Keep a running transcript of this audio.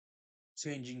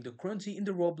Changing the currency in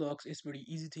the Roblox is very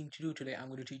easy thing to do. Today I'm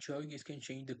going to teach you how you guys can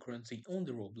change the currency on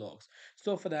the Roblox.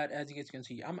 So for that, as you guys can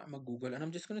see, I'm a Google and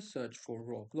I'm just going to search for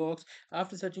Roblox.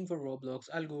 After searching for Roblox,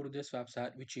 I'll go to this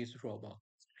website, which is Roblox.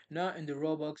 Now in the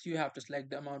Robux, you have to select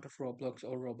the amount of Roblox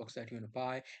or Robux that you want to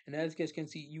buy. And as you guys can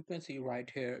see, you can see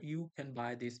right here, you can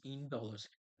buy this in dollars.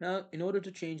 Now, in order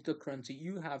to change the currency,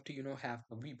 you have to, have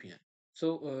a VPN.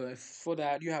 So for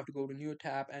that, you have to go to new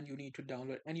tab and you need to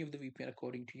download any of the VPN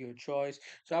according to your choice.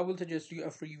 So I will suggest you a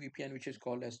free VPN, which is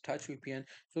called as Touch VPN.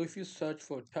 So if you search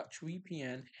for Touch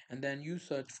VPN and then you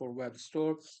search for Web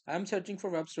Store, I'm searching for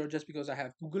Web Store just because I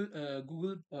have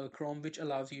Google Chrome, which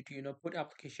allows you to put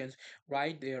applications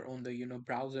right there on the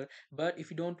browser. But if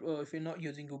you don't, if you're not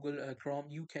using Google Chrome,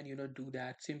 you can do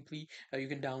that simply. You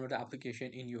can download the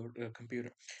application in your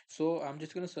computer. So I'm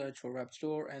just going to search for Web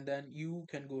Store and then you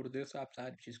can go to this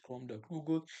website, which is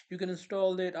chrome.google. You can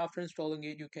install it. After installing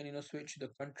it, you can switch the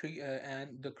country and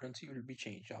the currency will be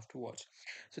changed afterwards.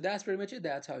 So that's pretty much it.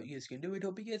 That's how you guys can do it.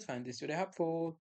 Hope you guys find this video helpful.